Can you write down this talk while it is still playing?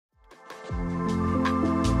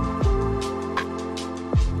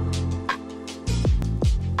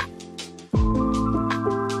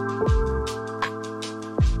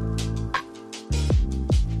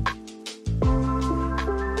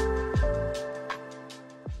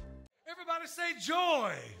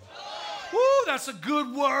joy. Woo, that's a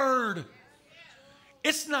good word.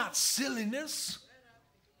 It's not silliness.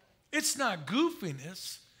 It's not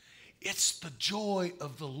goofiness. It's the joy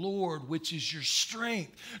of the Lord, which is your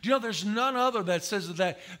strength. Do you know there's none other that says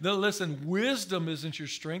that? No, listen, wisdom isn't your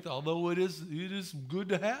strength, although it is good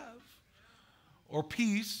to have. Or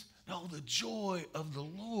peace. No, the joy of the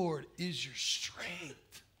Lord is your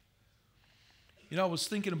strength. You know, I was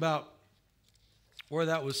thinking about where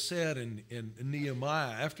that was said in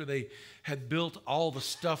Nehemiah, after they had built all the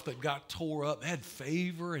stuff that got tore up, had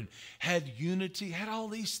favor and had unity, had all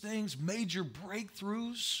these things, major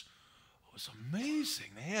breakthroughs. It was amazing.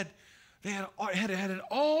 They had it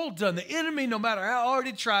all done. The enemy, no matter how hard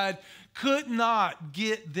he tried, could not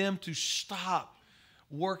get them to stop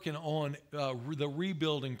working on the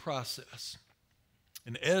rebuilding process.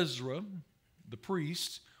 And Ezra, the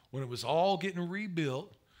priest, when it was all getting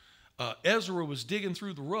rebuilt, Ezra was digging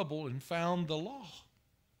through the rubble and found the law.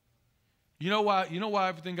 You know why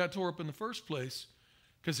everything got tore up in the first place?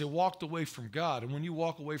 Because they walked away from God. And when you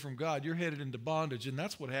walk away from God, you're headed into bondage. And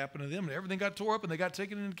that's what happened to them. Everything got tore up and they got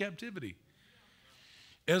taken into captivity.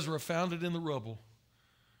 Ezra found it in the rubble.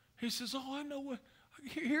 He says, oh, I know what.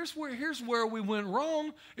 Here's where we went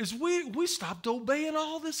wrong, is we stopped obeying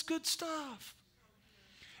all this good stuff.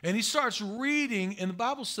 And he starts reading, and the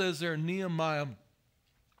Bible says there in Nehemiah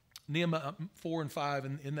 4 and 5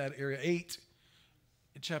 in that area, 8,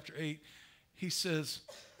 in chapter 8, he says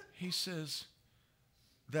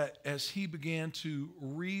that as he began to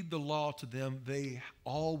read the law to them, they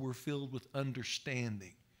all were filled with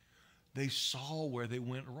understanding. They saw where they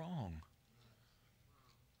went wrong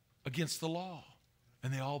against the law,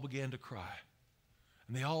 and they all began to cry.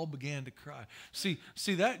 And they all began to cry.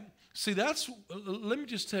 That's, let me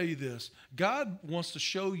just tell you this. God wants to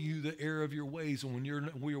show you the error of your ways, and when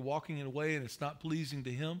you're walking in a way and it's not pleasing to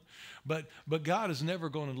him, but God is never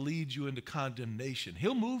going to lead you into condemnation.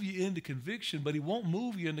 He'll move you into conviction, but he won't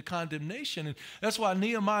move you into condemnation. And that's why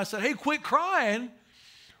Nehemiah said, hey, quit crying.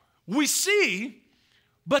 We see,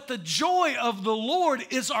 but the joy of the Lord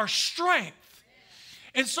is our strength.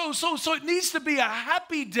 And so it needs to be a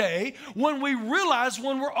happy day when we realize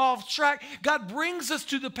when we're off track. God brings us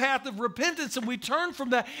to the path of repentance, and we turn from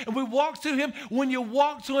that and we walk to him. When you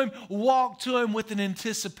walk to him with an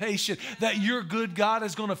anticipation that your good God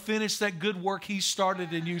is going to finish that good work he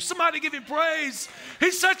started in you. Somebody give him praise.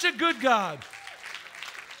 He's such a good God.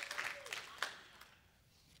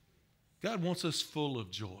 God wants us full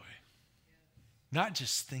of joy, not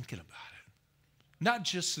just thinking about it. Not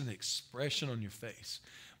just an expression on your face,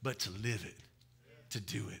 but to live it, to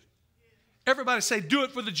do it. Everybody say, do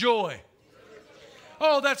it for the joy.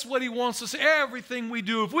 Oh, that's what he wants us. Everything we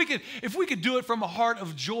do. If we could do it from a heart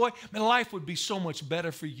of joy, then life would be so much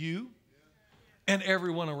better for you and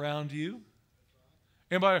everyone around you.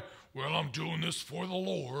 Anybody, well, I'm doing this for the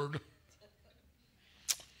Lord.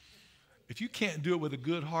 If you can't do it with a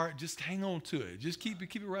good heart, just hang on to it. Just keep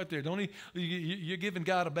it right there. You're giving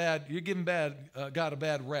God a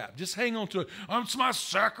bad rap. Just hang on to it. It's my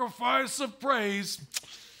sacrifice of praise.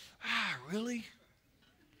 Really?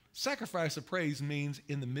 Sacrifice of praise means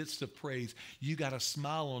in the midst of praise, you got a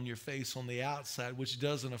smile on your face on the outside, which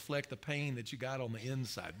doesn't reflect the pain that you got on the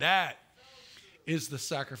inside. That is the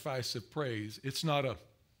sacrifice of praise. It's not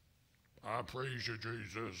I praise you,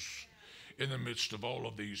 Jesus, in the midst of all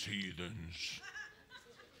of these heathens.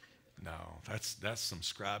 No, that's some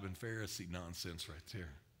scribe and Pharisee nonsense right there.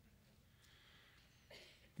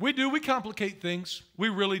 We complicate things. We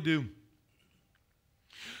really do.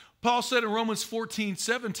 Paul said in Romans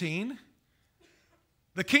 14:17,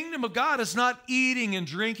 the kingdom of God is not eating and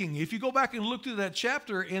drinking. If you go back and look through that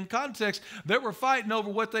chapter in context, they were fighting over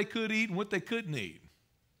what they could eat and what they couldn't eat.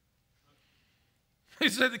 He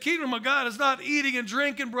said the kingdom of God is not eating and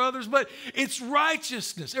drinking, brothers, but it's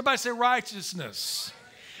righteousness. Everybody say righteousness.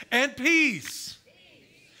 And peace.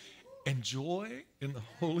 And joy in the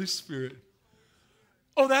Holy Spirit.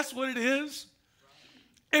 Oh, that's what it is?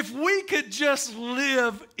 If we could just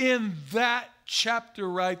live in that chapter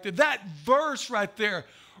right there, that verse right there,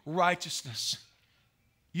 righteousness.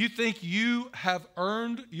 You think you have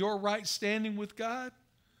earned your right standing with God?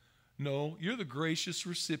 No, you're the gracious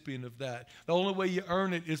recipient of that. The only way you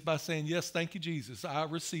earn it is by saying, yes, thank you, Jesus. I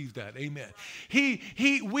received that. Amen.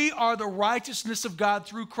 We are the righteousness of God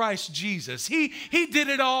through Christ Jesus. He did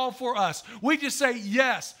it all for us. We just say,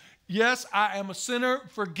 yes, I am a sinner.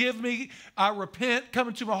 Forgive me. I repent. Come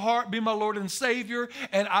into my heart. Be my Lord and Savior.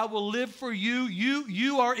 And I will live for you.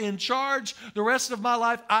 You are in charge the rest of my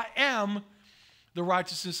life. I am the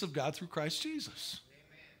righteousness of God through Christ Jesus.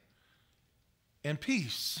 Amen. And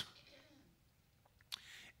peace.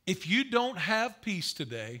 If you don't have peace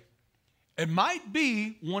today, it might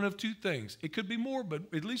be one of two things. It could be more, but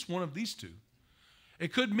at least one of these two.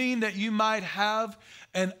 It could mean that you might have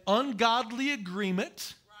an ungodly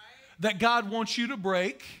agreement that God wants you to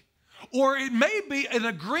break. Or it may be an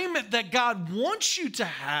agreement that God wants you to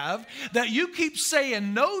have that you keep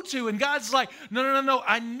saying no to. And God's like, no.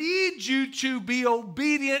 I need you to be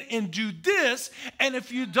obedient and do this. And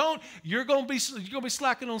if you don't, you're going to be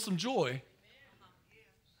slacking on some joy.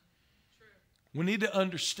 We need to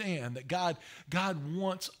understand that God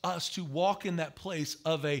wants us to walk in that place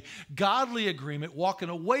of a godly agreement, walking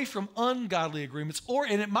away from ungodly agreements,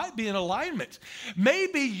 and it might be an alignment.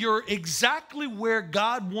 Maybe you're exactly where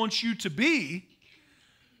God wants you to be,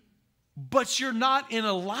 but you're not in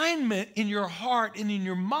alignment in your heart and in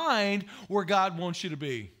your mind where God wants you to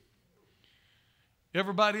be.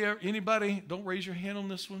 Anybody, don't raise your hand on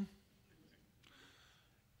this one.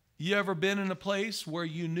 You ever been in a place where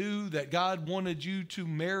you knew that God wanted you to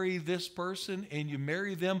marry this person and you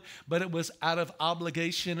marry them, but it was out of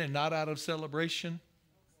obligation and not out of celebration?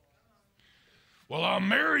 Well, I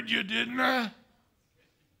married you, didn't I?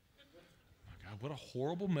 God, what a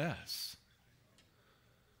horrible mess.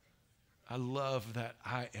 I love that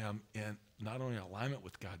I am in not only alignment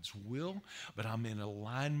with God's will, but I'm in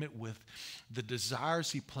alignment with the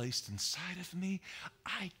desires He placed inside of me.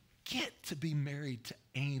 I get to be married to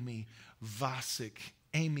Amy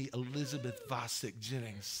Elizabeth Vosick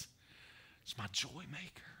Jennings. It's my joy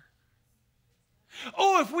maker.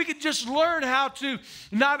 Oh, if we could just learn how to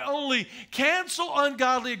not only cancel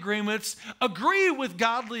ungodly agreements, agree with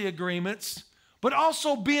godly agreements, but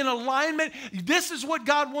also be in alignment. This is what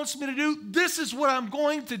God wants me to do. This is what I'm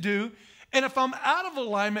going to do. And if I'm out of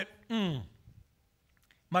alignment,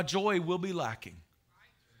 my joy will be lacking.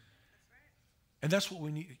 And that's what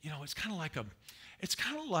we need. You know, it's kind of like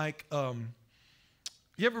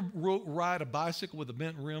you ever ride a bicycle with a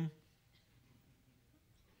bent rim?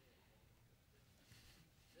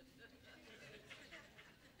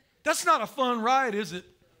 That's not a fun ride, is it?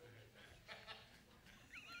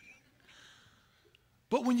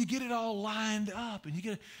 But when you get it all lined up and you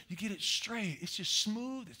get it straight, it's just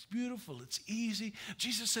smooth, it's beautiful, it's easy.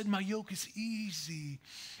 Jesus said, my yoke is easy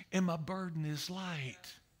and my burden is light.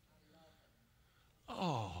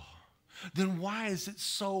 Oh, then why is it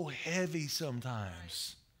so heavy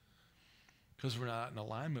sometimes? Because we're not in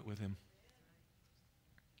alignment with Him.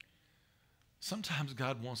 Sometimes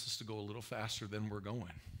God wants us to go a little faster than we're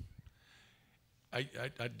going. I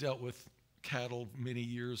dealt with cattle many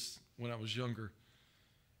years when I was younger.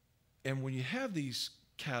 And when you have these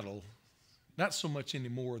cattle, not so much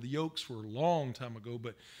anymore. The yokes were a long time ago,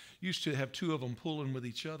 but used to have two of them pulling with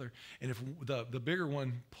each other. And if the bigger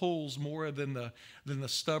one pulls more than the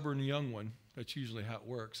stubborn young one, that's usually how it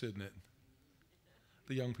works, isn't it?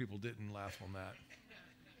 The young people didn't laugh on that.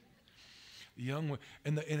 The young one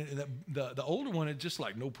and the older one had just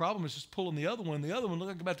like no problem. It's just pulling the other one. The other one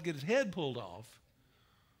looked like about to get his head pulled off.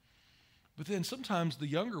 But then sometimes the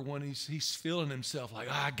younger one, he's feeling himself like,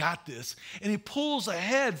 I got this. And he pulls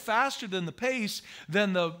ahead faster than the pace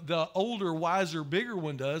than the older, wiser, bigger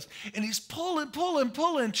one does. And he's pulling,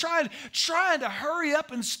 trying to hurry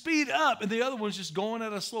up and speed up. And the other one's just going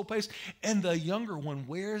at a slow pace. And the younger one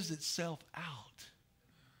wears itself out.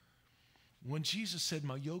 When Jesus said,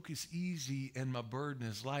 my yoke is easy and my burden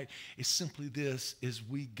is light, it's simply this, is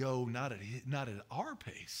we go not at our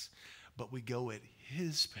pace, but we go at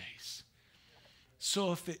His pace.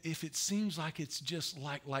 So if it seems like it's just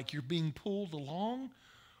like you're being pulled along,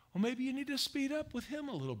 well, maybe you need to speed up with Him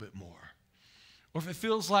a little bit more. Or if it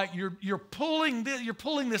feels like you're pulling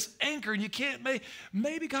this anchor and you can't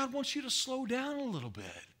maybe God wants you to slow down a little bit.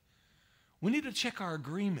 We need to check our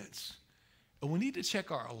agreements. And we need to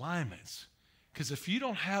check our alignments. Because if you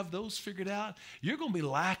don't have those figured out, you're going to be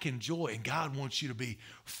lacking joy. And God wants you to be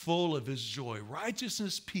full of His joy,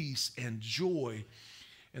 righteousness, peace, and joy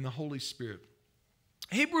in the Holy Spirit.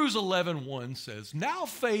 Hebrews 11:1 says, now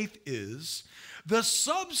faith is the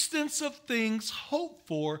substance of things hoped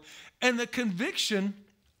for and the conviction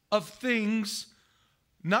of things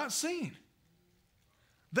not seen.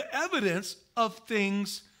 The evidence of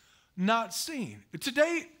things not seen.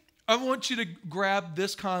 Today, I want you to grab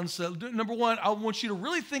this concept. Number one, I want you to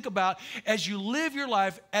really think about as you live your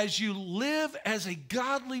life, as you live as a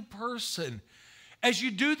godly person, as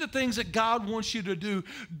you do the things that God wants you to do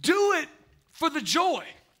it for the joy.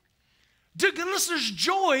 Listen, there's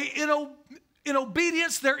joy in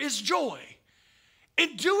obedience. There is joy.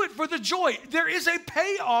 And do it for the joy. There is a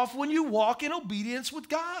payoff when you walk in obedience with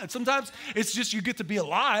God. Sometimes it's just you get to be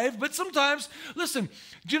alive, but sometimes, listen,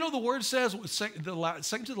 do you know the word says, second to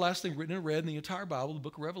the last thing written and read in the entire Bible, the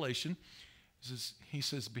book of Revelation, he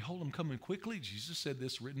says, behold, I'm coming quickly. Jesus said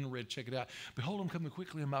this, written and read, check it out. Behold, I'm coming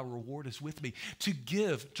quickly, and my reward is with me, to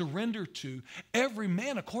give, to render to every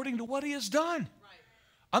man according to what he has done. Right.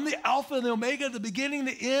 I'm the Alpha and the Omega, the beginning,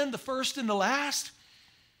 the end, the first and the last.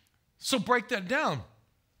 So break that down.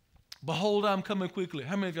 Behold, I'm coming quickly.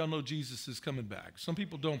 How many of y'all know Jesus is coming back? Some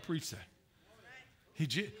people don't preach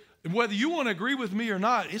that. Whether you want to agree with me or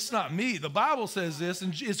not, it's not me. The Bible says this,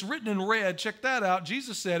 and it's written in red. Check that out.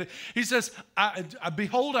 Jesus said it. He says,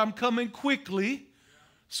 behold, I'm coming quickly.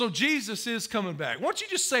 So Jesus is coming back. Why don't you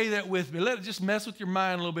just say that with me? Let it just mess with your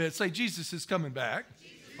mind a little bit. Say, Jesus is coming back.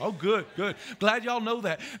 Oh, good, good. Glad y'all know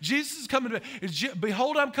that. Jesus is coming back.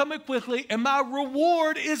 Behold, I'm coming quickly, and my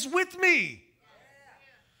reward is with me.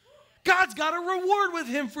 God's got a reward with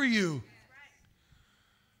him for you.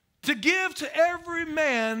 To give to every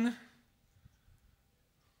man.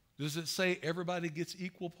 Does it say everybody gets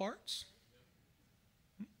equal parts?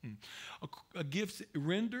 A gift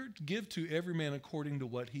rendered, give to every man according to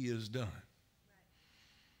what he has done.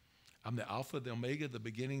 I'm the Alpha, the Omega, the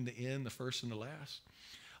beginning, the end, the first and the last.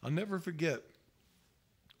 I'll never forget,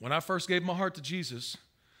 when I first gave my heart to Jesus,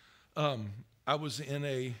 I was in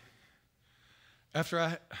a, I'm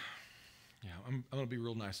going to be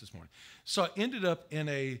real nice this morning. So I ended up in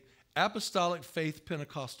a apostolic faith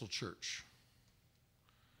Pentecostal church.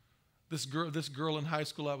 This girl in high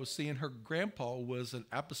school I was seeing, her grandpa was an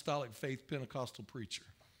apostolic faith Pentecostal preacher.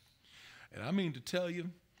 And I mean to tell you,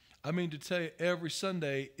 every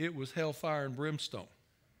Sunday it was hellfire and brimstone.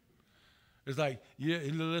 It's like, yeah,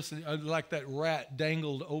 listen, like that rat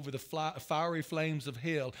dangled over the fiery flames of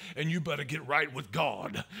hell, and you better get right with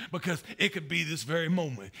God, because it could be this very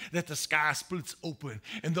moment that the sky splits open,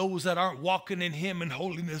 and those that aren't walking in him in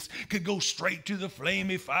holiness could go straight to the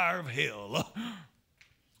flaming fire of hell.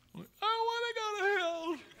 I want to go to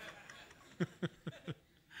hell.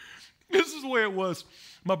 This is the way it was.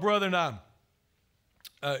 My brother and I,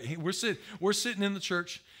 we're sitting in the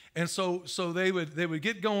church. And so they would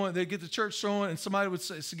get going, they'd get the church going, and somebody would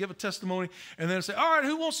give a testimony, and then say, all right,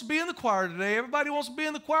 who wants to be in the choir today? Everybody wants to be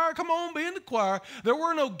in the choir? Come on, be in the choir. There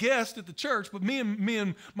were no guests at the church, but me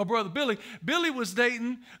and my brother Billy. Billy was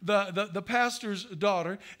dating the pastor's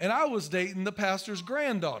daughter, and I was dating the pastor's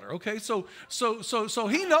granddaughter. Okay, so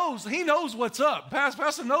he knows what's up.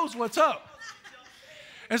 Pastor knows what's up.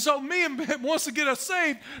 And so me and him wants to get us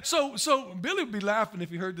saved. So Billy would be laughing if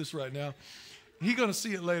he heard this right now. He's going to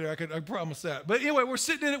see it later. I promise that. But anyway, we're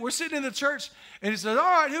sitting in the church, and he says, all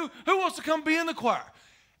right, who wants to come be in the choir?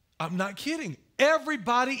 I'm not kidding.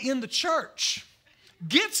 Everybody in the church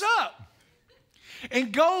gets up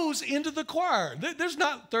and goes into the choir. There's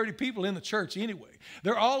not 30 people in the church anyway.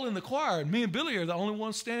 They're all in the choir, and me and Billy are the only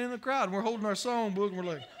ones standing in the crowd, and we're holding our songbook, and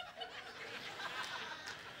we're like,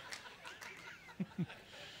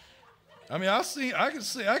 I mean,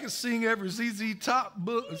 I can sing every ZZ Top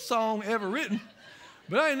song ever written,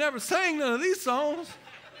 but I ain't never sang none of these songs.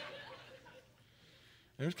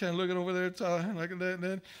 They're just kind of looking over there, like that.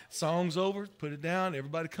 Then song's over, put it down.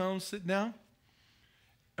 Everybody comes, sit down,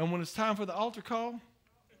 and when it's time for the altar call,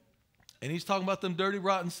 and he's talking about them dirty,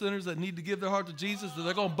 rotten sinners that need to give their heart to Jesus, that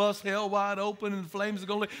they're going to bust hell wide open, and the flames are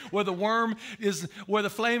going to, where the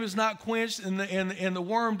flame is not quenched, and the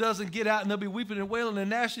worm doesn't get out, and they'll be weeping and wailing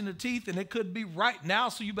and gnashing their teeth, and it could be right now,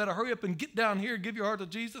 so you better hurry up and get down here and give your heart to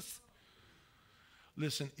Jesus.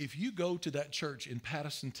 Listen, if you go to that church in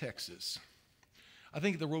Patterson, Texas, I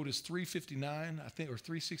think the road is 359, or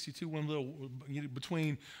 362, one little,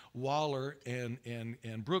 between Waller and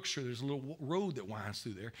Brookshire. There's a little road that winds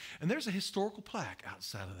through there. And there's a historical plaque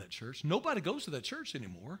outside of that church. Nobody goes to that church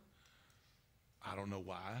anymore. I don't know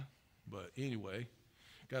why, but anyway,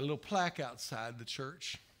 got a little plaque outside the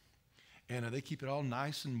church. And they keep it all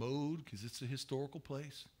nice and mowed because it's a historical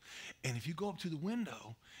place. And if you go up to the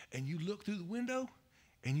window and you look through the window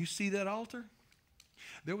and you see that altar,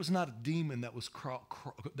 there was not a demon that was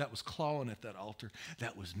clawing at that altar.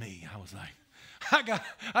 That was me. I was like,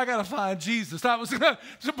 I got to find Jesus. So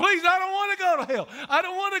please, I don't want to go to hell. I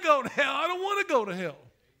don't want to go to hell. I don't want to go to hell.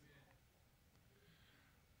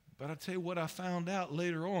 But I tell you what I found out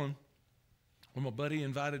later on when my buddy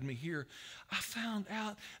invited me here. I found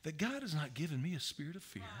out that God has not given me a spirit of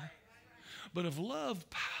fear, but of love,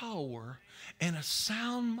 power, and a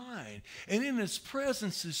sound mind. And in his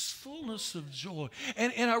presence is fullness of joy.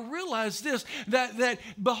 And I realized this, that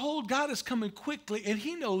behold, God is coming quickly, and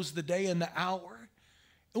he knows the day and the hour.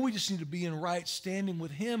 And we just need to be in right standing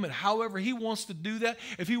with him. And however he wants to do that,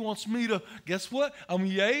 if he wants me to, guess what?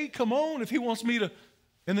 Yay, come on. If he wants me to,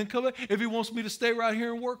 and then come back. If he wants me to stay right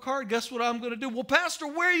here and work hard, guess what I'm going to do? Well, Pastor,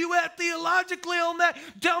 where are you at theologically on that?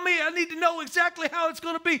 Tell me, I need to know exactly how it's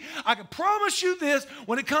going to be. I can promise you this,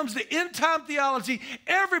 when it comes to end-time theology,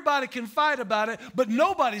 everybody can fight about it, but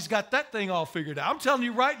nobody's got that thing all figured out. I'm telling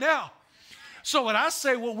you right now. So what I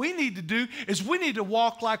say, what we need to do is we need to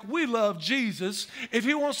walk like we love Jesus. If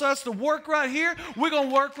he wants us to work right here, we're going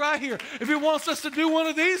to work right here. If he wants us to do one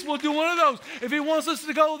of these, we'll do one of those. If he wants us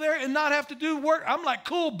to go there and not have to do work, I'm like,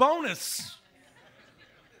 cool, bonus.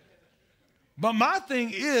 But my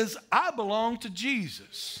thing is, I belong to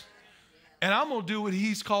Jesus. And I'm going to do what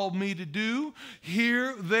he's called me to do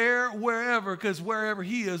here, there, wherever, because wherever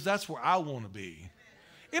he is, that's where I want to be.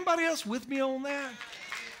 Anybody else with me on that?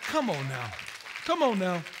 Come on now. Come on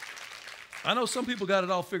now. I know some people got it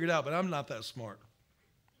all figured out, but I'm not that smart.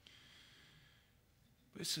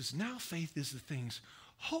 But it says, now faith is the things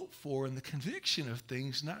hoped for and the conviction of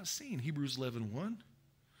things not seen. Hebrews 11:1.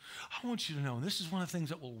 I want you to know, and this is one of the things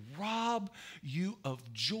that will rob you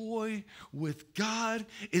of joy with God,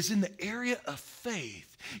 is in the area of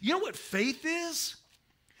faith. You know what faith is?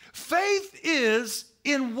 Faith is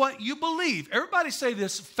in what you believe. Everybody say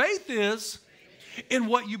this. Faith is in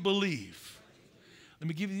what you believe. Let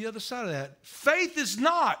me give you the other side of that. Faith is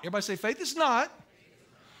not, everybody say faith is not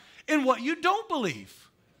in what you don't believe.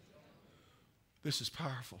 This is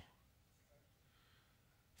powerful.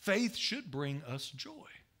 Faith should bring us joy.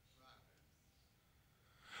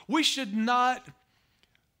 We should not,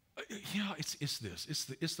 it's this.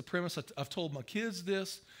 It's the premise. I've told my kids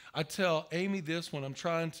this. I tell Amy this when I'm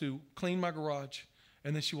trying to clean my garage,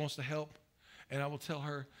 and then she wants to help. And I will tell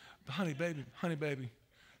her, honey, baby,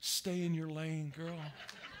 stay in your lane, girl.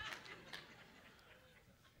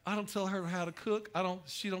 I don't tell her how to cook.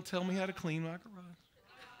 She don't tell me how to clean my garage.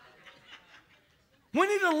 We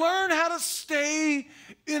need to learn how to stay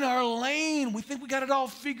in our lane. We think we got it all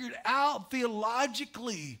figured out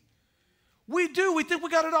theologically. We do. We think we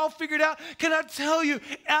got it all figured out. Can I tell you,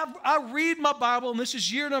 I read my Bible, and this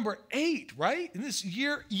is year number 8, right? In this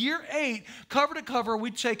year 8, cover to cover, we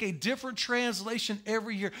take a different translation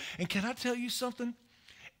every year. And can I tell you something?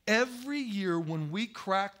 Every year when we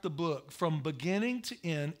crack the book from beginning to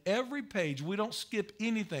end, every page, we don't skip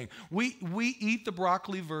anything. We eat the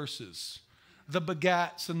broccoli verses, the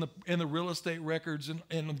begats and the real estate records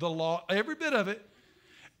and the law, every bit of it.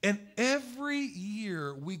 And every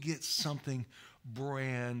year we get something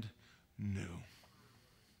brand new.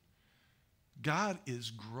 God is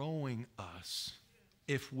growing us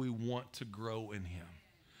if we want to grow in him.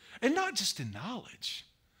 And not just in knowledge,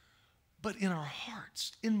 but in our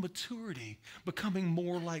hearts, in maturity, becoming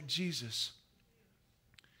more like Jesus.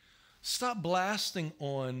 Stop blasting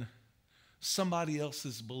on somebody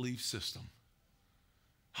else's belief system.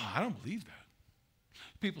 Oh, I don't believe that.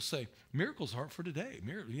 People say, miracles aren't for today.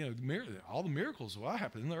 All the miracles, well,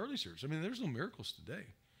 happened in the early church. I mean, there's no miracles today.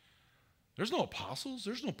 There's no apostles.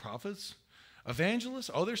 There's no prophets,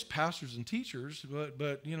 evangelists. Oh, there's pastors and teachers,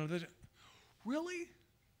 but really?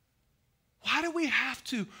 Why do we have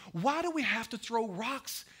to throw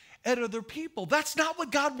rocks at other people? That's not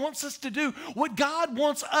what God wants us to do. What God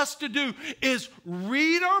wants us to do is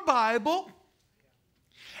read our Bible,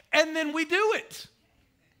 and then we do it.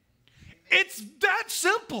 It's that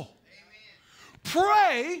simple.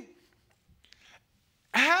 Pray,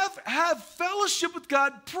 have fellowship with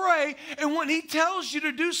God, pray, and when he tells you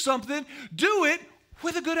to do something, do it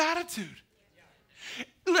with a good attitude.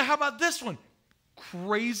 How about this one?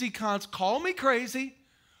 Call me crazy.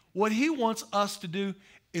 What he wants us to do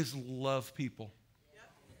is love people.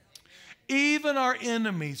 Even our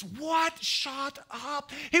enemies. What? Shut up.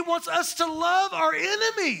 He wants us to love our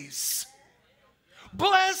enemies.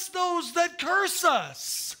 Bless those that curse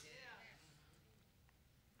us.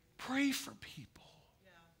 Pray for people.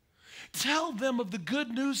 Tell them of the good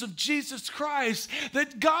news of Jesus Christ,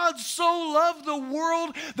 that God so loved the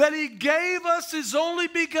world that he gave us his only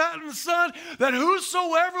begotten Son, that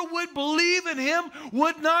whosoever would believe in him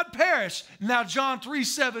would not perish. Now, John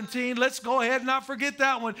 3:17, let's go ahead and not forget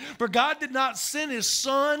that one. For God did not send his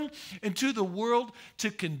Son into the world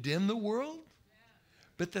to condemn the world,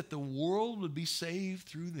 but that the world would be saved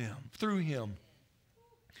through him.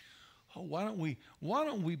 Oh, why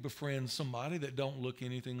don't we befriend somebody that don't look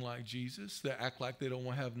anything like Jesus, that act like they don't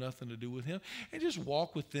want to have nothing to do with him, and just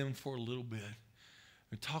walk with them for a little bit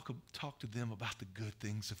and talk to them about the good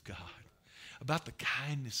things of God. about the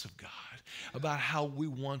kindness of God, about how we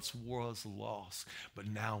once was lost, but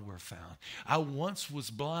now we're found. I once was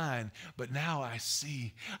blind, but now I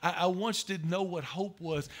see. I once didn't know what hope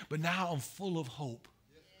was, but now I'm full of hope.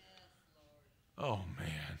 Oh,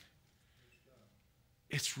 man.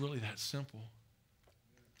 It's really that simple.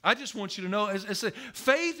 I just want you to know, as I said,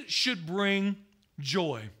 faith should bring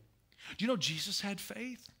joy. Do you know Jesus had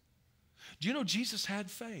faith? Do you know Jesus had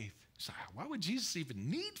faith? So why would Jesus even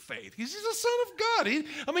need faith? He's the Son of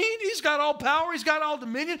God. He's got all power. He's got all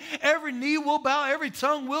dominion. Every knee will bow. Every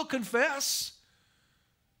tongue will confess.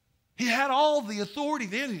 He had all the authority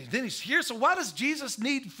then. Then he's here. So why does Jesus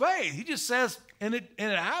need faith? He just says, and it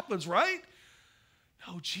happens, right?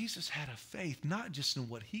 No, Jesus had a faith, not just in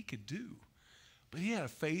what he could do, but he had a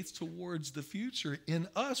faith towards the future in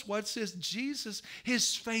us. What says Jesus,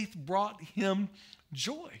 his faith brought him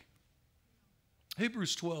joy.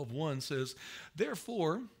 Hebrews 12:1 says,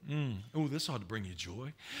 therefore, this ought to bring you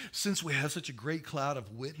joy. Since we have such a great cloud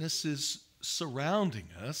of witnesses surrounding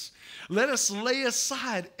us, let us lay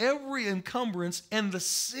aside every encumbrance and the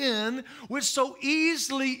sin which so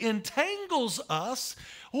easily entangles us.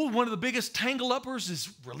 One of the biggest tangle-uppers is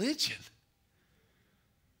religion.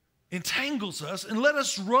 Entangles us, and let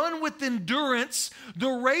us run with endurance the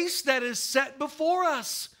race that is set before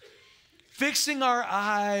us, fixing our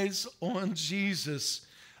eyes on Jesus,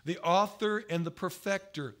 the author and the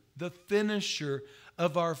perfecter, the finisher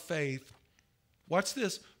of our faith. Watch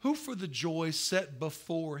this. Who for the joy set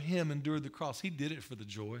before him endured the cross? He did it for the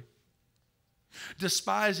joy.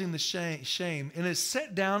 Despising the shame, and is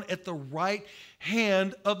set down at the right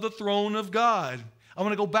hand of the throne of God. I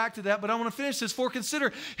want to go back to that, but I want to finish this. For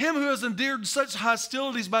consider him who has endured such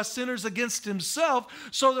hostilities by sinners against himself,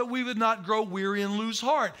 so that we would not grow weary and lose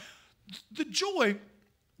heart. The joy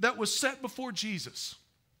that was set before Jesus.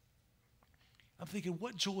 I'm thinking,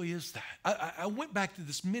 what joy is that? I went back to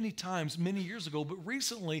this many times, many years ago, but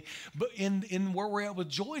recently, in where we're at with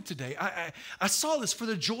joy today, I saw this. For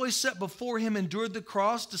the joy set before him endured the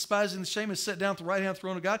cross, despising the shame, and sat down at the right hand of the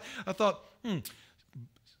throne of God. I thought,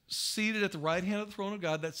 seated at the right hand of the throne of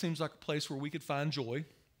God, that seems like a place where we could find joy.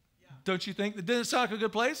 Yeah. Don't you think? Doesn't it sound like a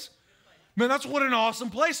good place? Man, that's what an awesome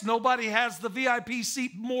place. Nobody has the VIP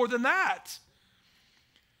seat more than that.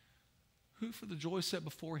 Who for the joy set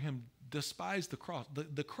before him despised the cross.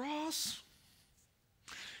 The cross,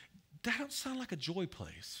 that don't sound like a joy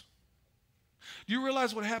place. Do you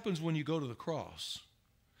realize what happens when you go to the cross?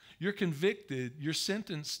 You're convicted, you're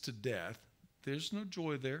sentenced to death. There's no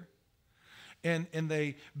joy there. And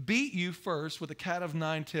they beat you first with a cat of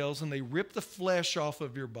nine tails, and they ripped the flesh off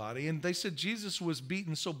of your body. And they said Jesus was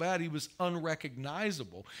beaten so bad he was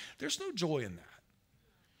unrecognizable. There's no joy in that.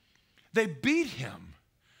 They beat him,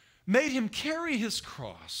 made him carry his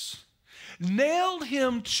cross, nailed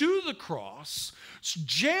him to the cross,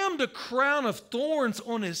 jammed a crown of thorns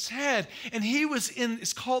on his head, and he was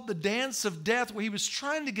it's called the dance of death, where he was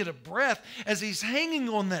trying to get a breath as he's hanging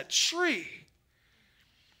on that tree.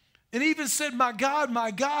 And even said, my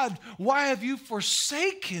God, why have you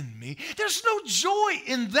forsaken me? There's no joy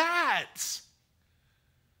in that.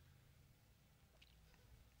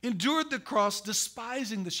 Endured the cross,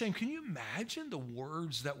 despising the shame. Can you imagine the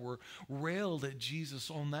words that were railed at Jesus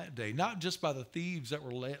on that day? Not just by the thieves that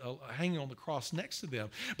were hanging on the cross next to them,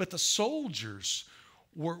 but the soldiers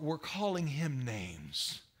were calling him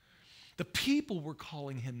names. The people were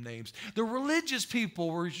calling him names. The religious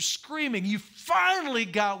people were screaming, you finally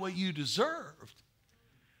got what you deserved.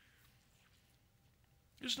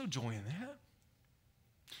 There's no joy in that.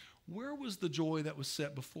 Where was the joy that was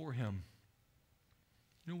set before him?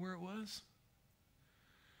 You know where it was?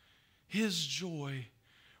 His joy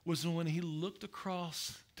was when he looked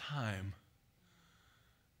across time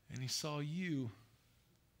and he saw you.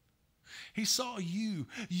 He saw you.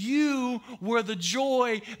 You were the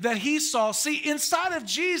joy that he saw. See, inside of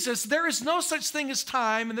Jesus, there is no such thing as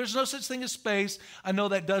time and there's no such thing as space. I know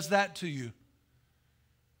that does that to you.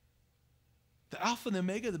 The Alpha and the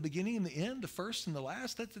Omega, the beginning and the end, the first and the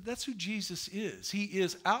last, that's who Jesus is. He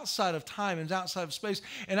is outside of time and outside of space.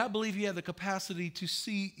 And I believe he had the capacity to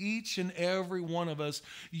see each and every one of us,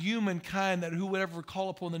 humankind, that who would ever call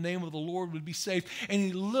upon the name of the Lord would be saved. And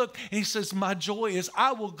he looked and he says, my joy is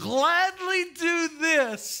I will gladly do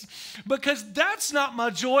this, because that's not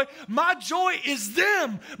my joy. My joy is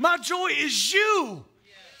them. My joy is you.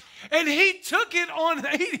 Yeah. And he took it on,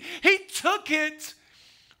 he took it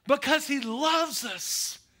because he loves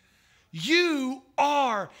us. You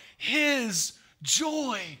are his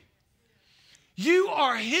joy. You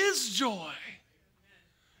are his joy.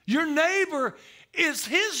 Your neighbor is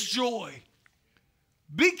his joy.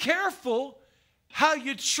 Be careful how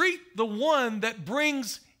you treat the one that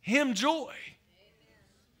brings him joy.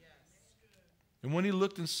 And when he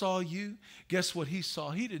looked and saw you, guess what he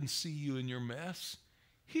saw? He didn't see you in your mess.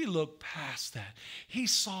 He looked past that. He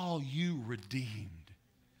saw you redeemed.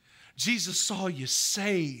 Jesus saw you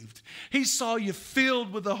saved. He saw you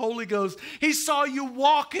filled with the Holy Ghost. He saw you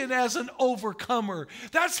walking as an overcomer.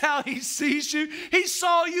 That's how he sees you. He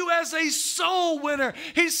saw you as a soul winner.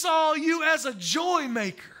 He saw you as a joy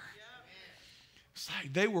maker. It's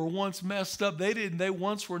like they were once messed up. They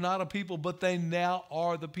once were not a people, but they now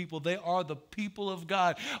are the people. They are the people of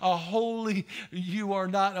God. A holy, you were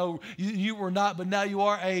not, but now you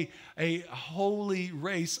are a holy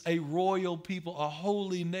race, a royal people, a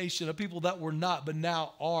holy nation, a people that were not, but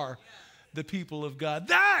now are the people of God.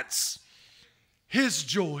 That's his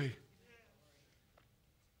joy.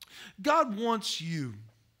 God wants you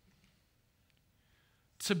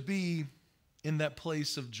to be in that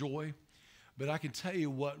place of joy. But I can tell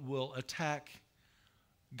you what will attack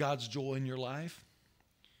God's joy in your life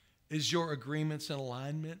is your agreements and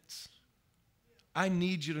alignments. I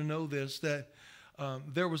need you to know this, that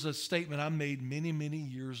there was a statement I made many, many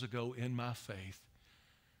years ago in my faith.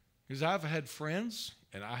 Because I've had friends,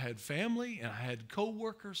 and I had family, and I had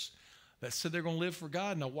co-workers that said they're going to live for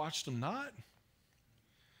God, and I watched them not.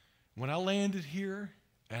 When I landed here,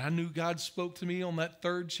 and I knew God spoke to me on that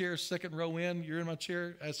third chair, second row in, you're in my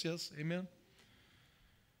chair, yes, amen?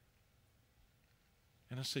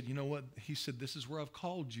 And I said, you know what? He said, this is where I've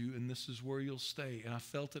called you, and this is where you'll stay. And I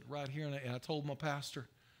felt it right here, and I told my pastor.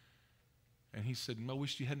 And he said, I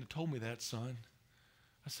wish you hadn't told me that, son.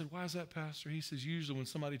 I said, why is that, Pastor? He says, usually when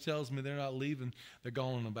somebody tells me they're not leaving, they're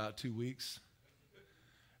gone in about 2 weeks.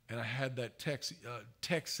 And I had that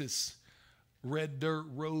Texas red dirt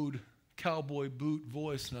road cowboy boot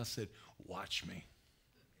voice, and I said, watch me.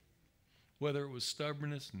 Whether it was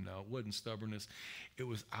stubbornness, no, it wasn't stubbornness. It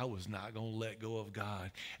was I was not going to let go of God.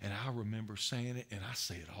 And I remember saying it, and I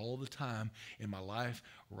say it all the time in my life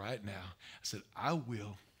right now. I said, I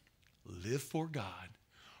will live for God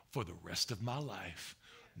for the rest of my life,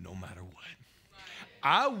 no matter what.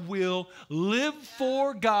 I will live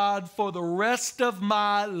for God for the rest of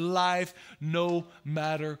my life, no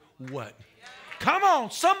matter what. Come on,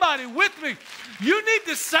 somebody with me. You need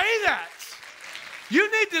to say that. You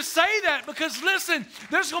need to say that because, listen,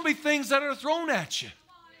 there's going to be things that are thrown at you.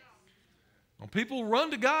 When people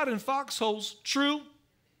run to God in foxholes, true.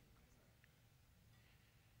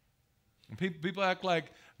 And people act like,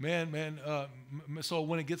 so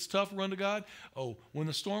when it gets tough, run to God. Oh, when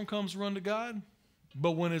the storm comes, run to God.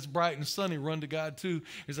 But when it's bright and sunny, run to God too.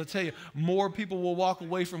 As I tell you, more people will walk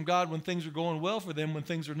away from God when things are going well for them, when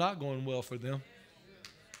things are not going well for them.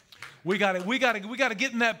 We got to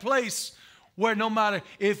get in that place where no matter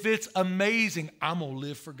if it's amazing, I'm going to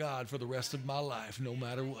live for God for the rest of my life, no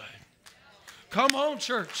matter what. Come on,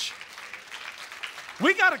 church.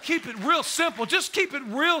 We got to keep it real simple. Just keep it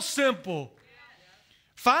real simple.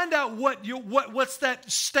 Find out what's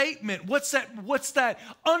that statement, what's that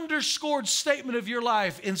underscored statement of your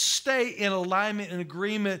life, and stay in alignment and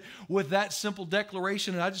agreement with that simple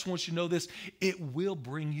declaration. And I just want you to know this, it will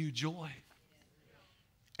bring you joy.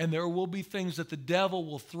 And there will be things that the devil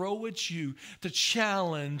will throw at you to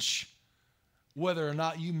challenge whether or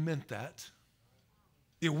not you meant that.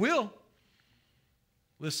 It will.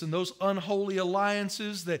 Listen, those unholy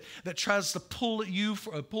alliances that tries to pull you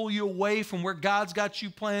away from where God's got you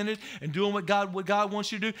planted and doing what God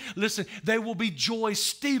wants you to do. Listen, they will be joy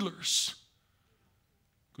stealers.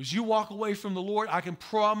 Because you walk away from the Lord, I can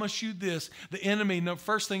promise you this. The enemy, the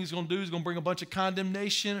first thing he's going to do is going to bring a bunch of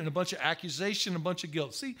condemnation and a bunch of accusation and a bunch of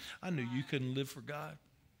guilt. See, I knew you couldn't live for God.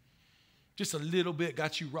 Just a little bit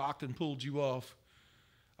got you rocked and pulled you off.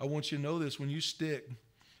 I want you to know this. When you stick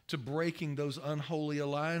to breaking those unholy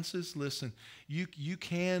alliances, listen, you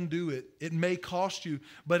can do it. It may cost you,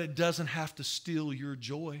 but it doesn't have to steal your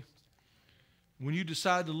joy. When you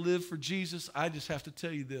decide to live for Jesus, I just have to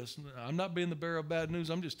tell you this. I'm not being the bearer of bad news.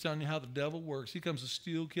 I'm just telling you how the devil works. He comes to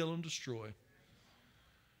steal, kill, and destroy.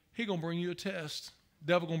 He's going to bring you a test.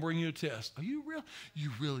 The devil going to bring you a test. Are you real? You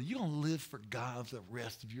going to live for God for the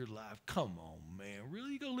rest of your life? Come on, man.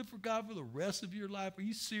 Really? You going to live for God for the rest of your life? Are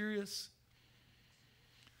you serious?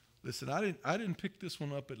 Listen, I didn't pick this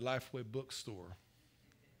one up at Lifeway Bookstore.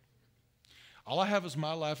 All I have is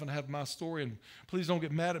my life, and I have my story, and please don't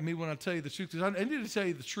get mad at me when I tell you the truth, because I need to tell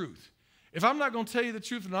you the truth. If I'm not going to tell you the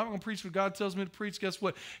truth and I'm not going to preach what God tells me to preach, guess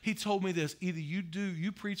what? He told me this. Either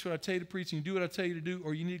you preach what I tell you to preach and you do what I tell you to do,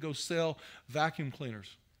 or you need to go sell vacuum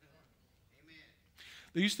cleaners. Amen.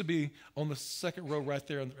 There used to be on the second row right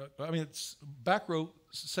there, it's back row,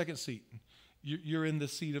 second seat. you're in the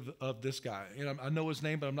seat of this guy. And I know his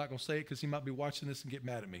name, but I'm not going to say it because he might be watching this and get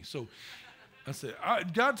mad at me. So I said,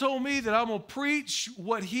 God told me that I'm going to preach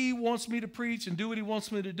what he wants me to preach and do what he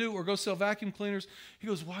wants me to do, or go sell vacuum cleaners. He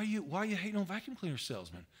goes, why are you hating on vacuum cleaner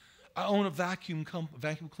salesmen? I own a vacuum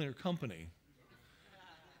cleaner company.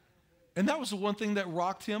 And that was the one thing that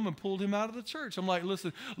rocked him and pulled him out of the church. I'm like,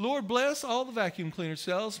 listen, Lord bless all the vacuum cleaner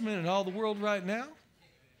salesmen in all the world right now.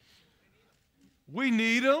 We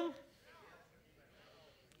need them.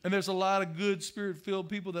 And there's a lot of good spirit-filled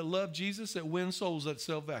people that love Jesus that win souls that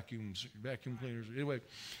sell vacuum cleaners.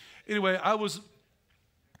 Anyway, I was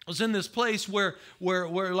in this place where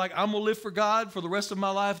like I'm gonna live for God for the rest of my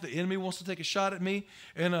life. The enemy wants to take a shot at me,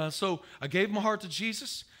 and so I gave my heart to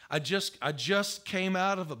Jesus. I just came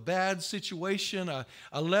out of a bad situation.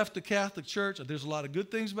 I left the Catholic Church. There's a lot of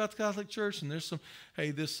good things about the Catholic Church, and there's some.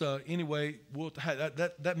 Hey, anyway.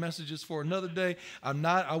 That message is for another day.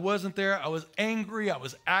 I wasn't there. I was angry. I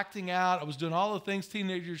was acting out. I was doing all the things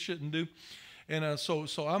teenagers shouldn't do, and so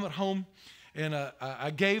I'm at home, and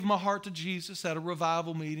I gave my heart to Jesus at a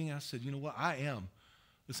revival meeting. I said, you know what? I am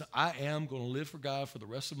going to live for God for the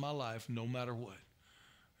rest of my life, no matter what.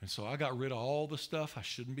 And so I got rid of all the stuff I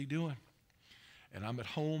shouldn't be doing. And I'm at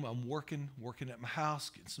home. I'm working at my house,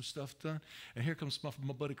 getting some stuff done. And here comes my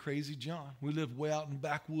buddy Crazy John. We live way out in the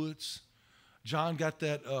backwoods. John got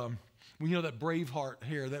that, that Braveheart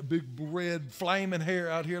hair, that big red flaming hair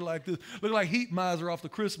out here like this. Look like Heat Miser off the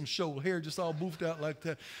Christmas show. Hair just all boofed out like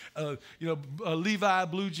that. A Levi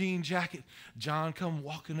blue jean jacket. John come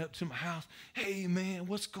walking up to my house. Hey, man,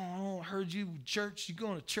 what's going on? I heard you church. You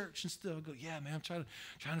going to church and stuff. I go, yeah, man, I'm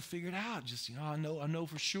trying to figure it out. Just, I know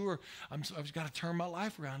for sure. I've just got to turn my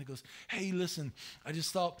life around. He goes, hey, listen, I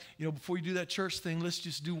just thought, before you do that church thing, let's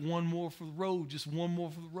just do one more for the road. Just one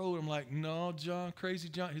more for the road. I'm like, no, John, Crazy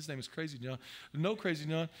John. His name is Crazy John. No, Crazy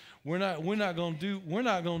John. We're not gonna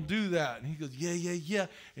do that. And he goes, yeah.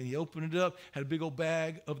 And he opened it up, had a big old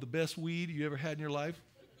bag of the best weed you ever had in your life.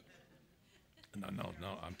 No,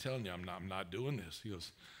 I'm telling you, I'm not doing this.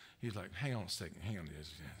 He's like, hang on a second.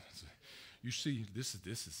 You see, this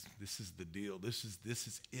is the deal. This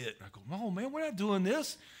is it. And I go, no, man, we're not doing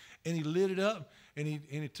this. And he lit it up, and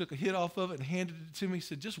he took a hit off of it and handed it to me. He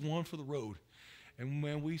said, just one for the road. And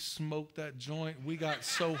when we smoked that joint, we got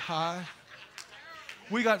so high.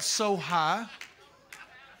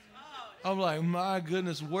 I'm like, my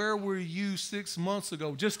goodness, where were you 6 months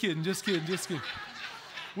ago? Just kidding.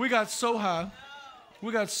 We got so high.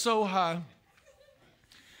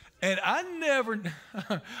 And I never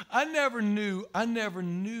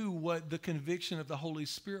knew what the conviction of the Holy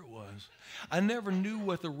Spirit was. I never knew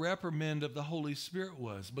what the reprimand of the Holy Spirit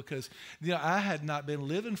was, because I had not been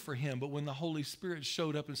living for him. But when the Holy Spirit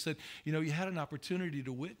showed up and said, you had an opportunity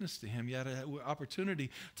to witness to him, you had an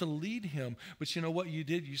opportunity to lead him, but you know what you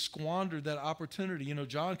did? You squandered that opportunity.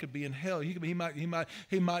 John could be in hell.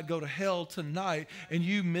 He might go to hell tonight, and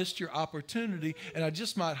you missed your opportunity. And I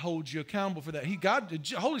just might hold you accountable for that.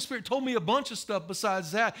 The Holy Spirit told me a bunch of stuff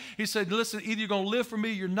besides that. He said, listen, either you're going to live for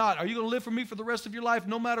me or you're not. Are you going to live for me for the rest of your life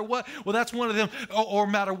no matter what? Well, that's one of them, or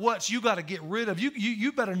matter what, you got to get rid of.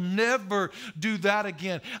 You better never do that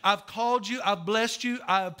again. I've called you, I've blessed you,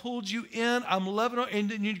 I have pulled you in, I'm loving you, and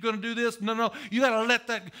then you're going to do this? No, you got to let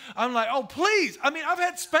that. I'm like, oh, please. I mean, I've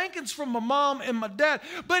had spankings from my mom and my dad,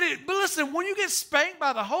 but listen, when you get spanked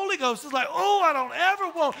by the Holy Ghost, it's like, oh,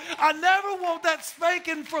 I never want that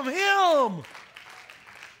spanking from him.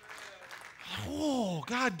 Oh,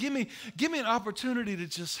 God, give me an opportunity to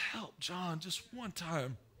just help John just one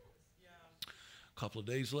time. A couple of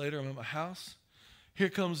days later, I'm at my house. Here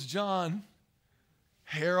comes John,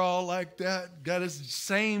 hair all like that, got his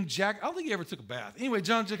same jacket. I don't think he ever took a bath. Anyway,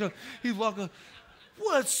 John, he's walking.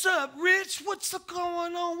 What's up, Rich? What's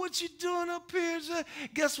going on? What you doing up here?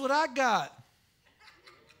 Guess what I got?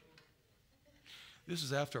 This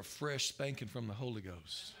is after a fresh spanking from the Holy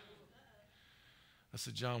Ghost. I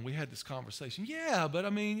said, John, we had this conversation. Yeah, but I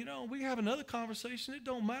mean, we have another conversation. It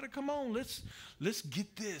don't matter. Come on, let's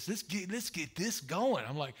get this. Let's get this going.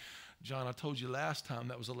 I'm like, John, I told you last time,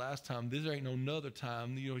 that was the last time. There ain't no another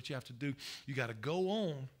time. You know what you have to do? You got to go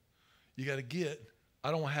on. You got to get.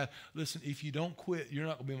 Listen, if you don't quit, you're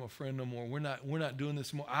not going to be my friend no more. We're not doing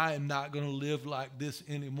this anymore. I am not going to live like this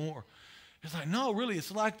anymore. He's like, no, really, it's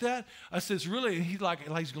like that? I said, it's really, and he's like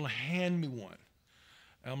he's going to hand me one.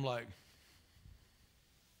 And I'm like,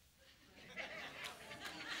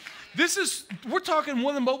 we're talking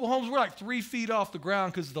one of the mobile homes, we're like 3 feet off the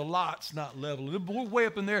ground because the lot's not level. We're way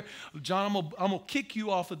up in there. John, I'm going to kick you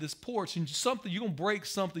off of this porch, and you're going to break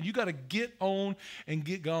something. You got to get on and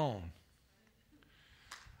get gone.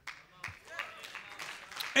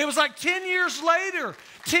 It was like 10 years later.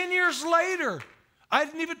 10 years later. I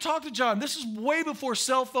didn't even talk to John. This is way before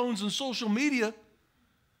cell phones and social media.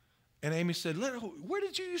 And Amy said, where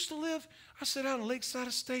did you used to live? I said, out in Lakeside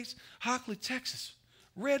Estates, Hockley, Texas.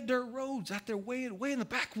 Red dirt roads out there way in the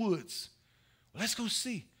backwoods. Well, let's go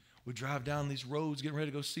see. We drive down these roads, getting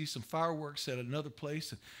ready to go see some fireworks at another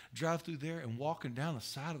place, and drive through there, and walking down the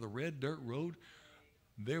side of the red dirt road,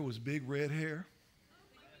 there was big red hair.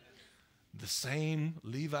 The same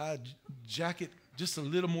Levi jacket, just a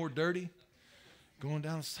little more dirty, going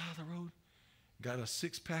down the side of the road. Got a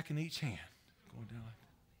 6-pack in each hand, going down like that.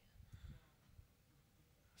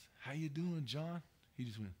 How you doing, John? He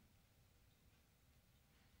just went.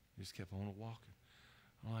 He just kept on walking.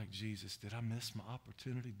 I'm like, Jesus, did I miss my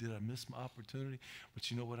opportunity? Did I miss my opportunity?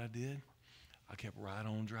 But you know what I did? I kept right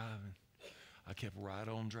on driving. I kept right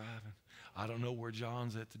on driving. I don't know where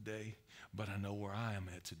John's at today, but I know where I am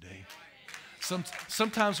at today.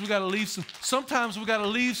 Sometimes we got to leave some. Sometimes we got to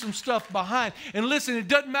leave some stuff behind. And listen, it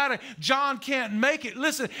doesn't matter. John can't make it.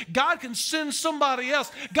 Listen, God can send somebody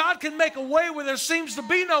else. God can make a way where there seems to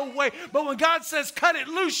be no way. But when God says cut it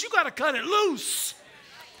loose, you got to cut it loose.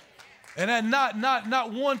 And then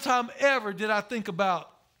not one time ever did I think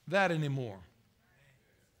about that anymore.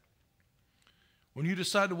 When you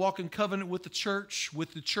decide to walk in covenant with the church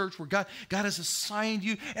where God has assigned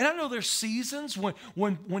you. And I know there's seasons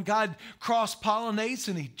when God cross-pollinates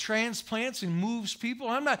and he transplants and moves people.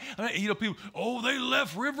 People, oh, they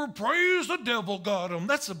left River, praise the devil got them.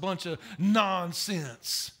 That's a bunch of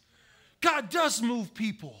nonsense. God does move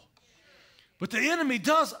people. But the enemy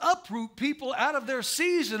does uproot people out of their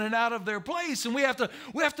season and out of their place. And we have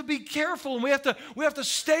to be careful, and we have to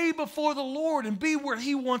stay before the Lord and be where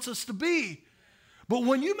he wants us to be. But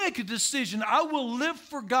when you make a decision, I will live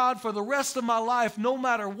for God for the rest of my life no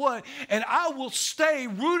matter what, and I will stay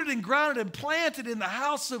rooted and grounded and planted in the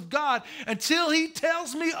house of God until he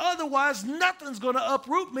tells me otherwise. Nothing's going to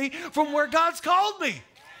uproot me from where God's called me.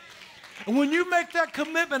 And when you make that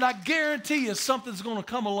commitment, I guarantee you something's going to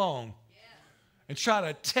come along and try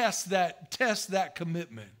to test that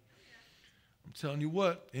commitment. I'm telling you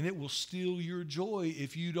what, and it will steal your joy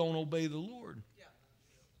if you don't obey the Lord.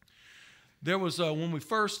 There was, when we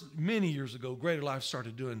first, many years ago, Greater Life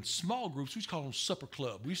started doing small groups. We used to call them supper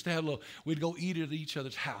club. We used to have we'd go eat at each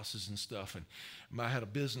other's houses and stuff. And I had a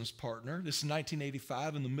business partner. This is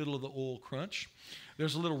 1985 in the middle of the oil crunch.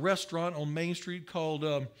 There's a little restaurant on Main Street called,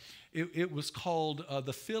 it was called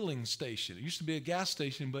the Filling Station. It used to be a gas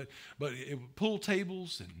station, but it pool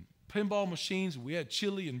tables and pinball machines. We had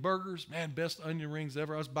chili and burgers. Man, best onion rings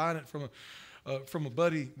ever. I was buying it from a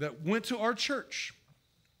buddy that went to our church.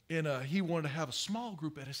 And he wanted to have a small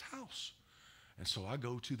group at his house. And so I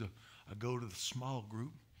go to the small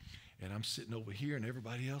group, and I'm sitting over here, and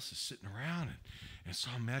everybody else is sitting around. And so,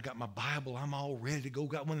 man, I got my Bible. I'm all ready to go.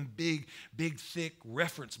 Got one of them big, thick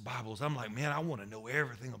reference Bibles. I'm like, man, I want to know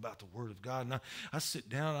everything about the Word of God. And I sit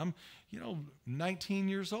down. I'm, 19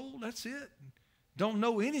 years old. That's it. Don't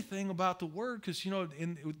know anything about the Word because,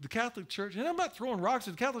 in the Catholic Church, and I'm not throwing rocks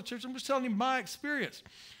at the Catholic Church. I'm just telling you my experience.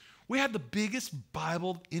 We had the biggest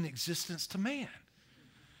Bible in existence to man.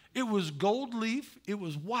 It was gold leaf. It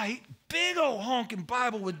was white. Big old honking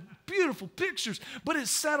Bible with beautiful pictures. But it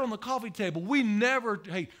sat on the coffee table. We never,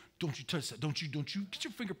 hey, don't you touch that. Don't you get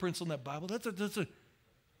your fingerprints on that Bible. That's a.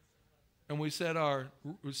 And we said our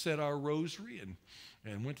rosary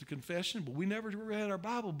and went to confession. But we never read our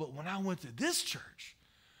Bible. But when I went to this church,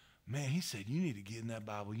 man, he said, you need to get in that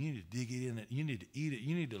Bible. You need to dig it in. You need to eat it.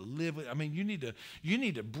 You need to live it. I mean, you need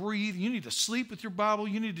to breathe. You need to sleep with your Bible.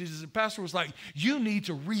 The pastor was like, you need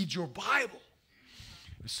to read your Bible.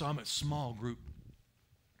 And so I'm at small group,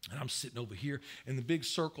 and I'm sitting over here in the big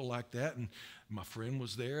circle like that, and my friend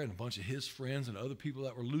was there, and a bunch of his friends and other people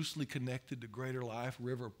that were loosely connected to Greater Life,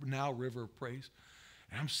 River of Praise.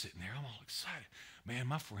 And I'm sitting there. I'm all excited. Man,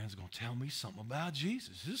 my friend's going to tell me something about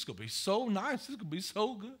Jesus. This is going to be so nice. This is going to be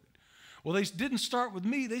so good. Well, they didn't start with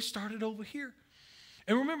me. They started over here.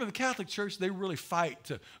 And remember, the Catholic Church, they really fight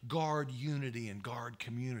to guard unity and guard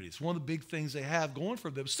community. It's one of the big things they have going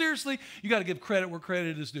for them. Seriously, you got to give credit where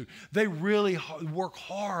credit is due. They really work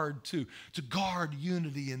hard to guard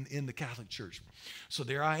unity in the Catholic Church. So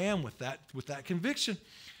there I am with that conviction.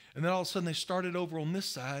 And then all of a sudden, they started over on this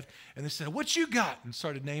side, and they said, what you got? And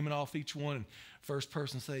started naming off each one. And first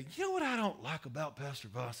person said, you know what I don't like about Pastor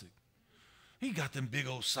Vosick? He got them big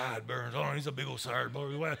old sideburns. Oh, he's a big old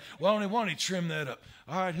sideburn. Why don't he trim that up?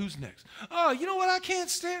 All right, who's next? Oh, you know what I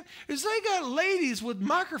can't stand? Is they got ladies with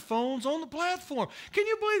microphones on the platform. Can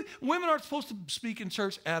you believe women aren't supposed to speak in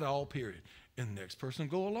church at all, period? And the next person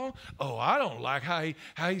go along. Oh, I don't like how he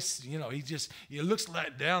he looks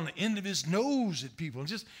like down the end of his nose at people. And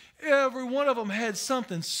just every one of them had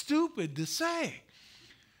something stupid to say.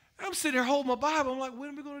 I'm sitting there holding my Bible. I'm like, when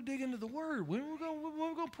are we going to dig into the Word? When are we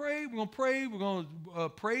going to pray? We're going to pray. We're going to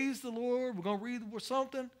praise the Lord. We're going to read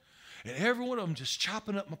something. And every one of them just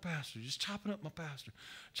chopping up my pastor, just chopping up my pastor,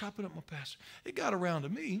 chopping up my pastor. It got around to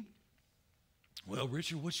me. Well,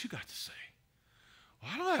 Richard, what you got to say?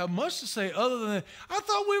 I don't have much to say other than I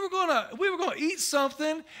thought we were gonna eat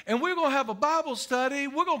something and we were gonna have a Bible study.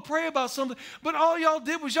 We're gonna pray about something. But all y'all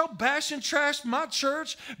did was y'all bash and trash my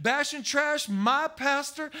church, bash and trash my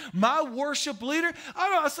pastor, my worship leader.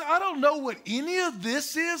 I don't know what any of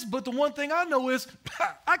this is, but the one thing I know is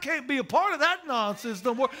I can't be a part of that nonsense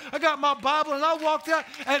no more. I got my Bible and I walked out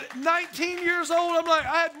at 19 years old. I'm like,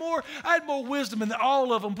 I had more wisdom than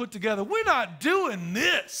all of them put together. We're not doing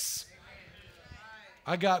this.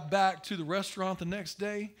 I got back to the restaurant the next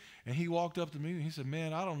day, and he walked up to me, and he said,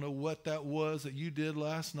 man, I don't know what that was that you did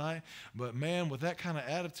last night, but, man, with that kind of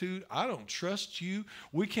attitude, I don't trust you.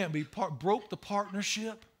 We can't be broke the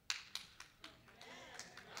partnership.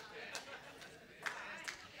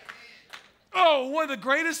 Oh, one of the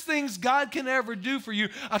greatest things God can ever do for you.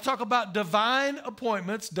 I talk about divine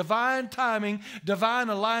appointments, divine timing, divine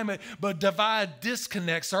alignment, but divine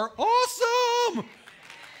disconnects are awesome.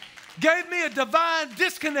 Gave me a divine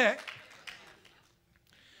disconnect.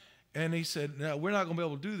 And he said, no, we're not going to be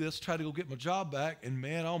able to do this. Try to go get my job back. And,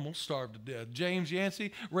 man, I almost starved to death. James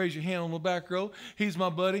Yancey, raise your hand on the back row. He's my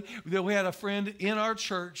buddy. We had a friend in our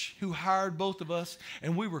church who hired both of us.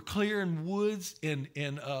 And we were clearing woods in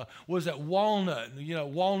Walnut,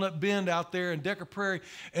 Walnut Bend out there in Decker Prairie.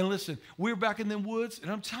 And listen, we were back in them woods. And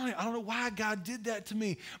I'm telling you, I don't know why God did that to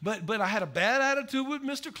me. But I had a bad attitude with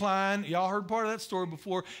Mr. Klein. Y'all heard part of that story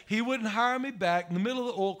before. He wouldn't hire me back in the middle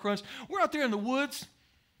of the oil crunch. We're out there in the woods.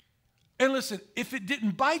 And listen, if it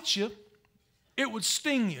didn't bite you, it would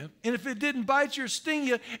sting you. And if it didn't bite you or sting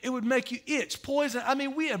you, it would make you itch. Poison. I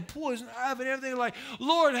mean, we had poison ivy and everything. Like,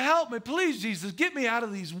 Lord, help me. Please, Jesus, get me out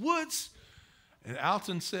of these woods. And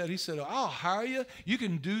Alton said, I'll hire you. You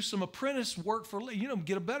can do some apprentice work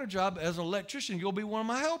get a better job as an electrician. You'll be one of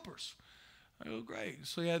my helpers. I go, great.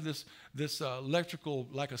 So he had this electrical,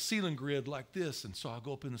 like a ceiling grid like this. And so I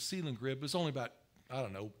go up in the ceiling grid. But it's only about,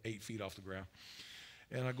 8 feet off the ground.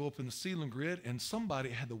 And I go up in the ceiling grid, and somebody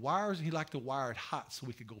had the wires, and he liked to wire it hot so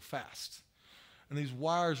we could go fast. And these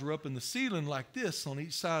wires were up in the ceiling like this on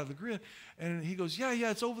each side of the grid. And he goes, yeah,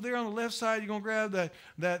 it's over there on the left side. You're going to grab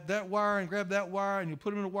that wire and grab that wire, and you put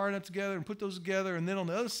them in a wire nut together and put those together. And then on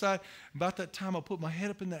the other side, about that time, I put my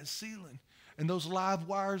head up in that ceiling, and those live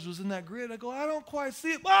wires was in that grid. I go, I don't quite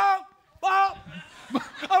see it.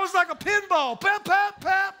 I was like a pinball, pap, pap,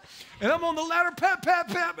 pap. And I'm on the ladder, pap, pap,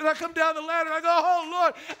 pap. And I come down the ladder. I go, oh,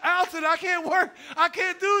 Lord, Alton, I can't work. I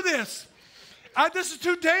can't do this. This is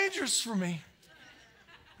too dangerous for me.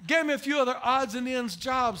 Gave me a few other odds and ends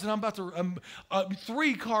jobs, and I'm about to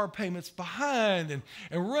 3 car payments behind and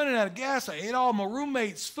running out of gas. I ate all my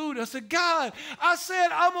roommates' food. I said, God,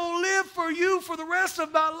 I'm going to live for you for the rest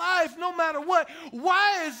of my life, no matter what.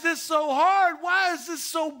 Why is this so hard? Why is this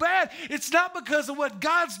so bad? It's not because of what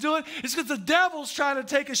God's doing. It's because the devil's trying to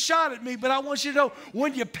take a shot at me. But I want you to know,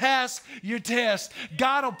 when you pass your test,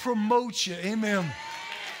 God will promote you. Amen.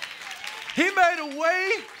 He made a way.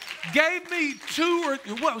 Gave me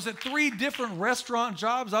 3 different restaurant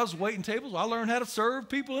jobs. I was waiting tables. I learned how to serve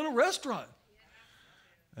people in a restaurant.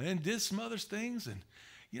 And then did some other things. And,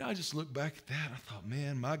 I just looked back at that. I thought,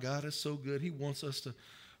 man, my God is so good. He wants us to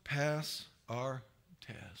pass our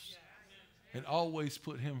test. And always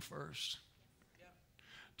put him first.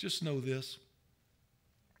 Just know this.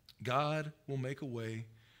 God will make a way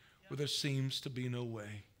where there seems to be no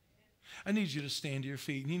way. I need you to stand to your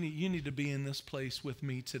feet. You need to be in this place with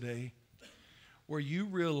me today where you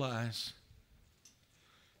realize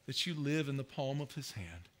that you live in the palm of his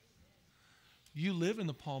hand. You live in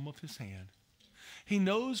the palm of his hand. He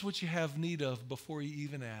knows what you have need of before you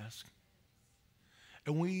even ask.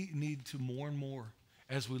 And we need to more and more,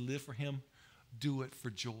 as we live for him, do it for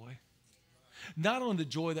joy. Not only the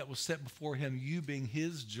joy that was set before him, you being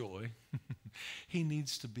his joy, he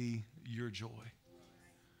needs to be your joy.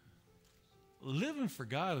 Living for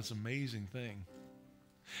God is an amazing thing.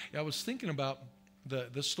 I was thinking about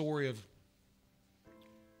the story of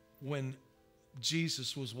when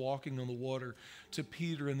Jesus was walking on the water to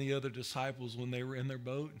Peter and the other disciples when they were in their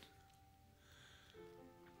boat.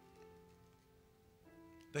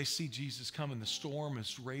 They see Jesus coming. The storm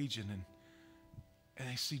is raging, and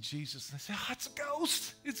they see Jesus, and they say, oh, it's a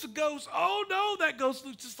ghost. It's a ghost. Oh, no, that ghost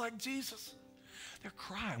looks just like Jesus. They're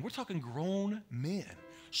crying. We're talking grown men,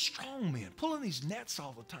 strong men, pulling these nets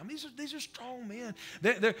all the time. These are strong men.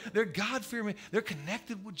 They're God-fearing men. They're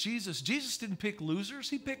connected with Jesus. Jesus didn't pick losers.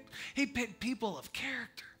 He picked people of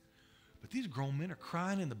character. But these grown men are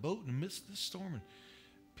crying in the boat in the midst of the storm. And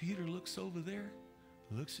Peter looks over there,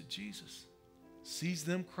 looks at Jesus, sees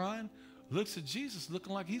them crying, looks at Jesus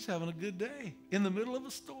looking like he's having a good day in the middle of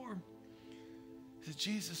a storm. He said,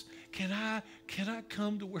 Jesus, can I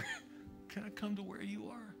come to where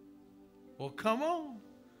you are? Well, come on.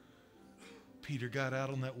 Peter got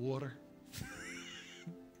out on that water.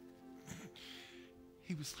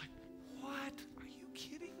 He was like, what? Are you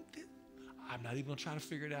kidding? I'm not even going to try to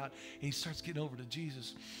figure it out. And he starts getting over to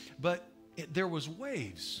Jesus. But there was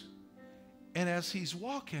waves. And as he's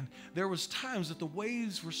walking, there was times that the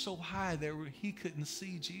waves were so high that he couldn't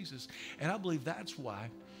see Jesus. And I believe that's why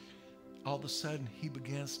all of a sudden he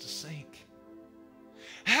begins to sink.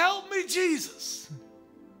 Help me, Jesus.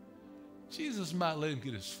 Jesus might let him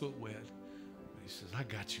get his foot wet. But he says, I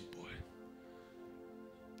got you, boy.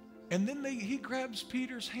 And then he grabs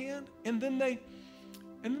Peter's hand, and then they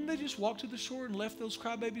just walked to the shore and left those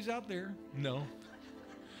crybabies out there. No,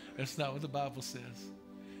 that's not what the Bible says.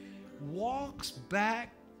 Walks back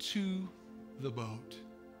to the boat.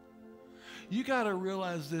 You got to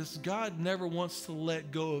realize this. God never wants to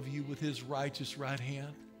let go of you with his righteous right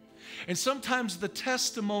hand. And sometimes the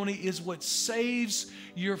testimony is what saves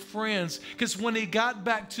your friends. Because when he got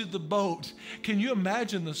back to the boat, can you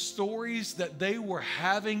imagine the stories that they were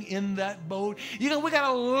having in that boat? You know, we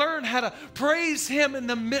got to learn how to praise him in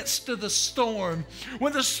the midst of the storm.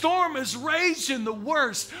 When the storm is raging the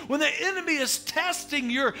worst, when the enemy is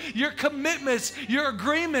testing your commitments, your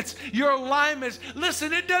agreements, your alignments.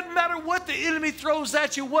 Listen, it doesn't matter what the enemy throws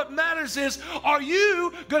at you. What matters is, are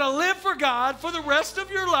you going to live for God for the rest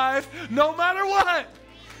of your life? No matter what.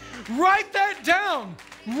 Write that down.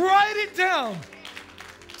 Write it down.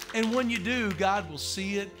 And when you do, God will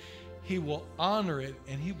see it. He will honor it,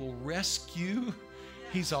 and he will rescue.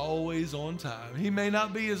 He's always on time. He may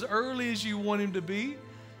not be as early as you want him to be,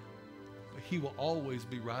 but he will always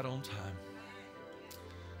be right on time.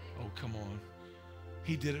 Oh, come on.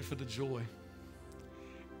 He did it for the joy.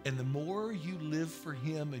 And the more you live for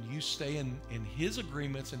him and you stay in his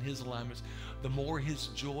agreements and his alignments, the more his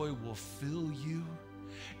joy will fill you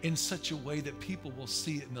in such a way that people will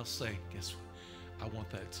see it and they'll say, guess what? I want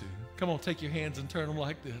that too. Come on, take your hands and turn them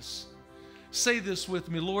like this. Say this with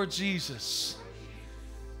me. Lord Jesus,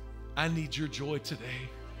 I need your joy today.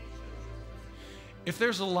 If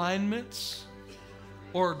there's alignments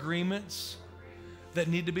or agreements that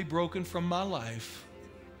need to be broken from my life,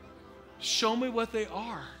 show me what they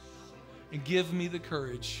are and give me the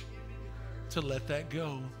courage to let that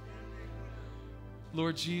go.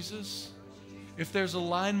 Lord Jesus, if there's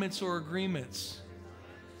alignments or agreements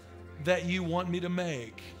that you want me to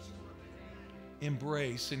make,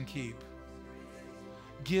 embrace and keep,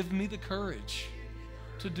 give me the courage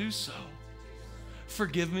to do so.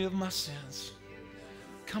 Forgive me of my sins.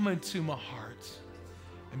 Come into my heart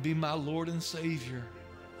and be my Lord and Savior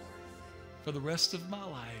for the rest of my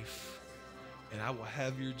life. And I will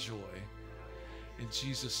have your joy in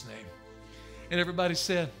Jesus' name. And everybody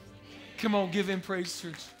said, come on, give him praise,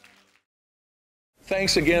 church.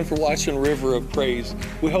 Thanks again for watching River of Praise.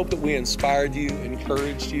 We hope that we inspired you,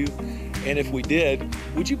 encouraged you. And if we did,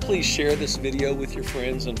 would you please share this video with your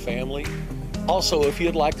friends and family? Also, if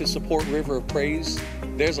you'd like to support River of Praise,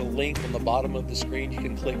 there's a link on the bottom of the screen you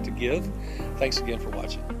can click to give. Thanks again for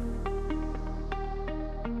watching.